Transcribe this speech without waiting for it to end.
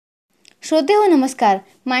श्रोते हो नमस्कार.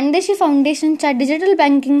 माणदेशी फाउंडेशनच्या डिजिटल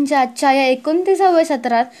बँकिंगच्या आजच्या या 29व्या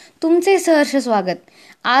सत्रात तुमचे सहर्ष स्वागत.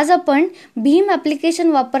 आज आपण भीम ॲप्लिकेशन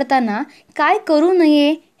वापरताना काय करू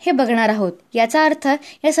नये हे बघणार आहोत. याचा अर्थ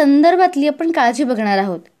या संदर्भातली आपण काळजी बघणार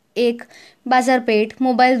आहोत. 1. बाजारपेठ,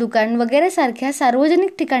 मोबाईल दुकान वगैरे सारख्या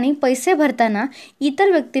सार्वजनिक ठिकाणी पैसे भरताना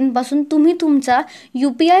इतर व्यक्तींपासून तुम्ही तुमचा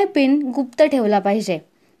UPI पिन गुप्त ठेवला पाहिजे.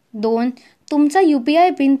 2. तुमचा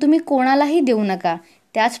UPI पिन तुम्ही कोणालाही देऊ नका.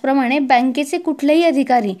 त्याचप्रमाणे बँकेचे कुठलेही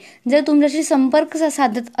अधिकारी जर तुमच्याशी संपर्क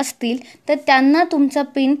साधत असतील तर त्यांना तुमचा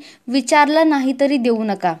पिन विचारला नाही तरी देऊ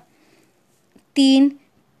नका. 3.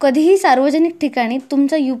 कधीही सार्वजनिक ठिकाणी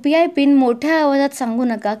तुमचा UPI पिन मोठ्या आवाजात सांगू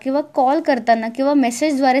नका किंवा कॉल करताना किंवा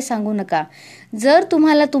मेसेजद्वारे सांगू नका. जर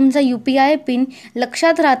तुम्हाला तुमचा UPI पिन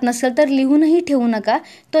लक्षात राहत नसेल तर लिहूनही ठेवू नका.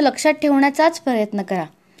 तो लक्षात ठेवण्याचाच प्रयत्न करा.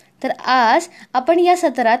 तर आज आपण या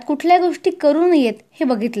सत्रात कुठल्या गोष्टी करू नयेत हे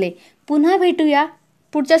बघितले. पुन्हा भेटूया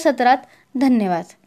पुढच्या सत्रात. धन्यवाद.